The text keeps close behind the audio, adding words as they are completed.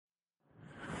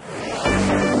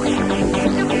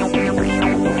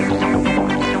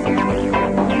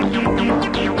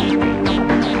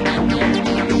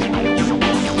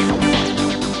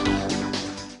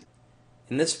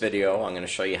this video, I'm going to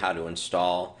show you how to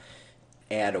install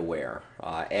AdAware.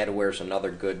 AdAware is another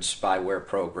good spyware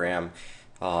program.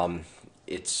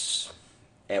 It's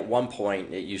at one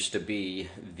point it used to be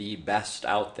the best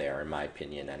out there, in my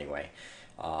opinion, anyway.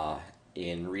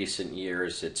 In recent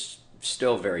years, it's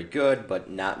still very good, but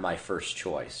not my first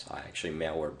choice. Actually,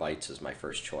 Malwarebytes is my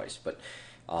first choice, but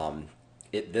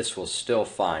this will still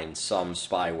find some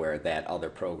spyware that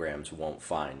other programs won't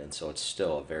find, and so it's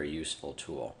still a very useful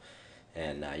tool.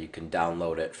 And you can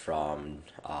download it from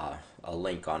a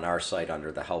link on our site under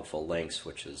the helpful links,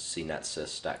 which is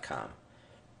cnetsys.com.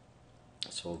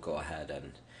 So we'll go ahead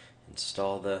and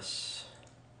install this.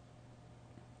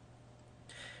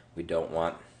 We don't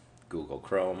want Google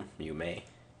Chrome. You may.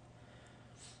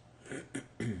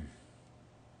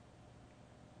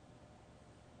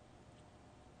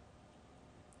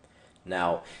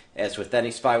 Now, as with any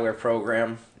spyware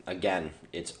program, again,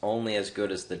 it's only as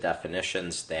good as the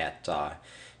definitions that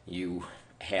you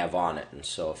have on it. And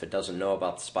so if it doesn't know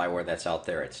about the spyware that's out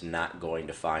there, it's not going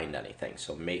to find anything.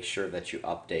 So make sure that you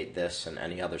update this and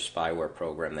any other spyware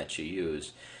program that you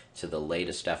use to the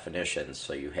latest definitions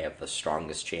so you have the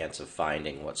strongest chance of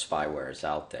finding what spyware is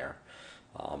out there.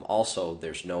 Also,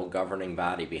 there's no governing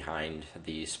body behind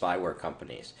the spyware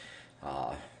companies.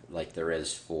 Like there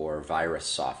is for virus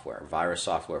software. Virus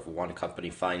software, if one company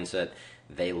finds it,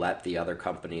 they let the other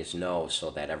companies know so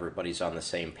that everybody's on the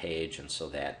same page and so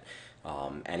that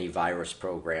any virus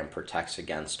program protects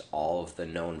against all of the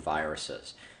known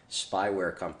viruses.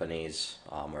 Spyware companies,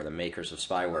 or the makers of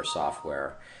spyware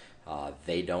software,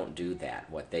 they don't do that.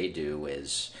 What they do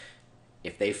is,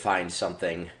 if they find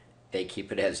something, they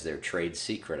keep it as their trade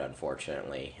secret,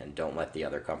 unfortunately, and don't let the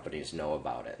other companies know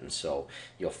about it. And so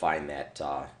you'll find that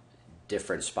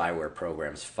different spyware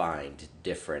programs find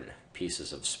different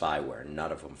pieces of spyware.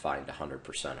 None of them find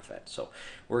 100% of it. So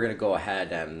we're going to go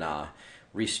ahead and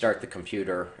restart the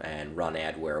computer and run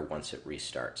Adware once it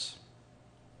restarts.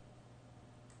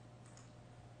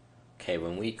 Okay,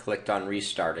 when we clicked on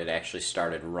restart, it actually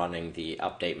started running the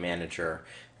update manager.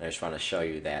 And I just want to show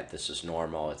you that this is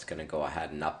normal. It's going to go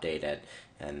ahead and update it,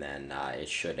 and then it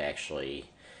should actually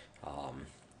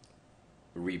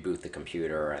reboot the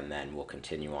computer, and then we'll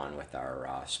continue on with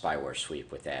our spyware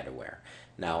sweep with AdAware.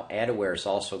 Now, AdAware is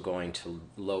also going to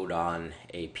load on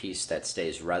a piece that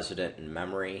stays resident in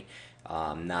memory.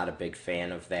 Not a big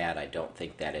fan of that. I don't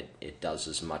think that it does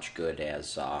as much good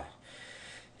as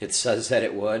it says that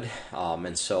it would.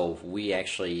 And so we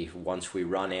actually, once we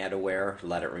run AdAware,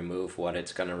 let it remove what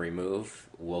it's going to remove,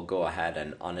 we'll go ahead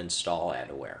and uninstall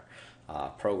AdAware.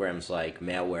 Programs like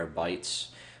Malwarebytes,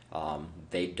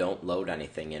 they don't load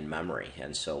anything in memory,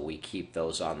 and so we keep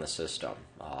those on the system.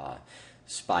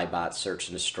 Spybot Search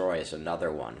and Destroy is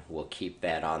another one. We'll keep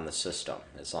that on the system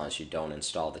as long as you don't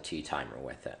install the T-timer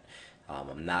with it.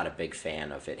 I'm not a big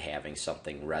fan of it having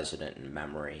something resident in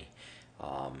memory,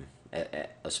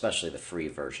 especially the free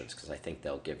versions, because I think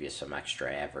they'll give you some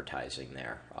extra advertising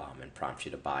there and prompt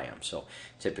you to buy them. So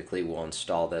typically we'll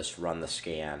install this, run the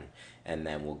scan, and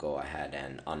then we'll go ahead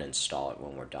and uninstall it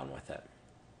when we're done with it.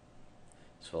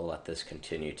 So we'll let this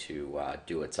continue to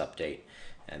do its update,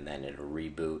 and then it'll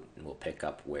reboot, and we'll pick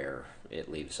up where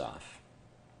it leaves off.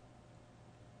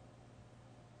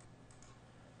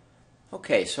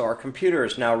 Okay, so our computer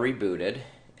is now rebooted,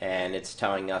 and it's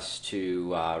telling us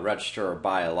to register or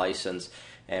buy a license,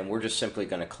 and we're just simply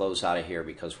going to close out of here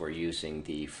because we're using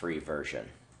the free version.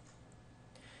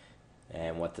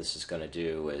 And what this is going to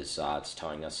do is it's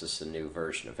telling us this is a new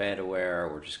version of AdAware.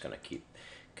 We're just going to keep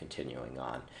continuing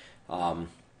on.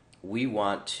 We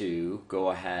want to go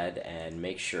ahead and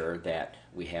make sure that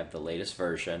we have the latest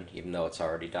version. Even though it's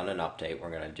already done an update, we're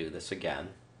going to do this again.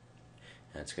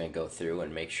 And it's going to go through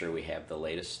and make sure we have the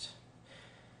latest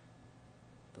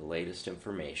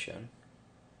information.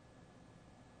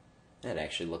 And it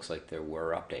actually looks like there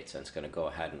were updates, and it's going to go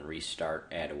ahead and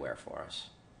restart AdAware for us.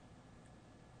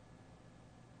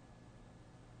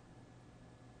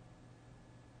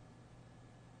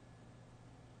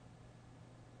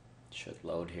 Should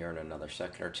load here in another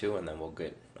second or two, and then we'll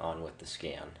get on with the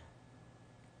scan.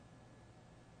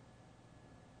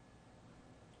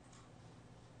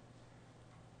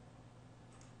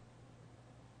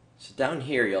 So down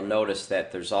here you'll notice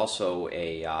that there's also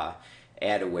a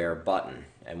AdAware button,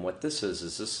 and what this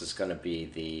is going to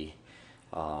be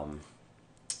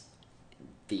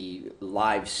the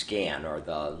live scan or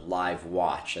the live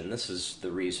watch, and this is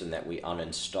the reason that we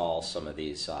uninstall some of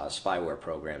these spyware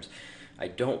programs. I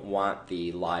don't want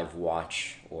the live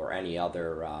watch or any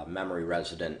other memory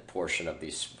resident portion of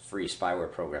these free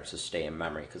spyware programs to stay in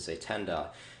memory, because they tend to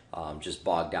just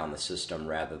bog down the system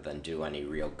rather than do any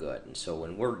real good. And so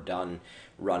when we're done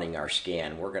running our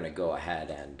scan, we're going to go ahead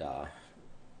and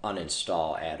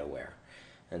uninstall AdAware.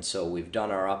 And so we've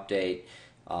done our update.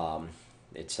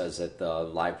 It says that the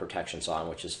live protection's on,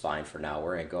 which is fine for now.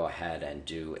 We're going to go ahead and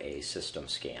do a system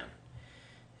scan.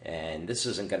 And this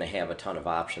isn't going to have a ton of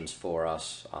options for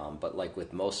us, but like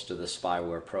with most of the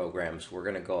spyware programs, we're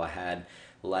going to go ahead,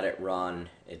 let it run.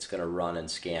 It's going to run and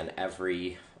scan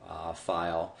every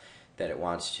file that it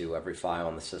wants to, every file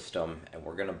in the system, and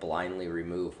we're going to blindly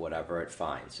remove whatever it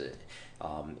finds.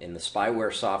 In the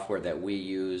spyware software that we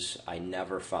use, I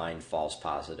never find false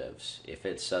positives. If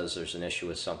it says there's an issue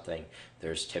with something,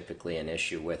 there's typically an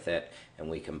issue with it,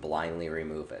 and we can blindly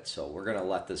remove it. So we're going to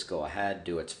let this go ahead,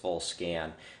 do its full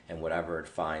scan, and whatever it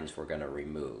finds, we're going to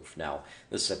remove. Now,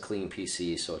 this is a clean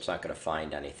PC, so it's not going to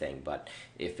find anything, but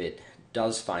if it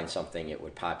does find something, it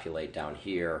would populate down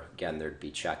here. Again, there'd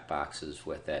be check boxes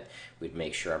with it. We'd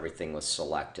make sure everything was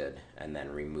selected and then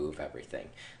remove everything.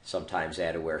 Sometimes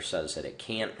AdAware says that it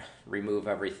can't remove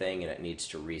everything and it needs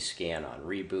to rescan on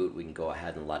reboot. We can go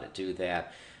ahead and let it do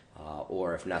that.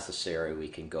 Or if necessary, we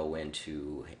can go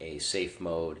into a safe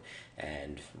mode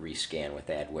and rescan with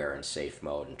Adware in safe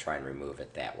mode and try and remove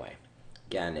it that way.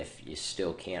 Again, if you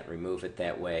still can't remove it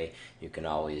that way, you can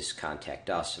always contact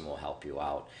us and we'll help you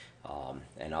out.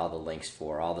 And all the links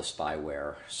for all the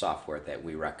spyware software that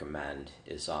we recommend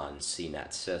is on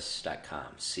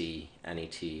cnetsys.com,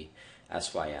 cnetsys.com.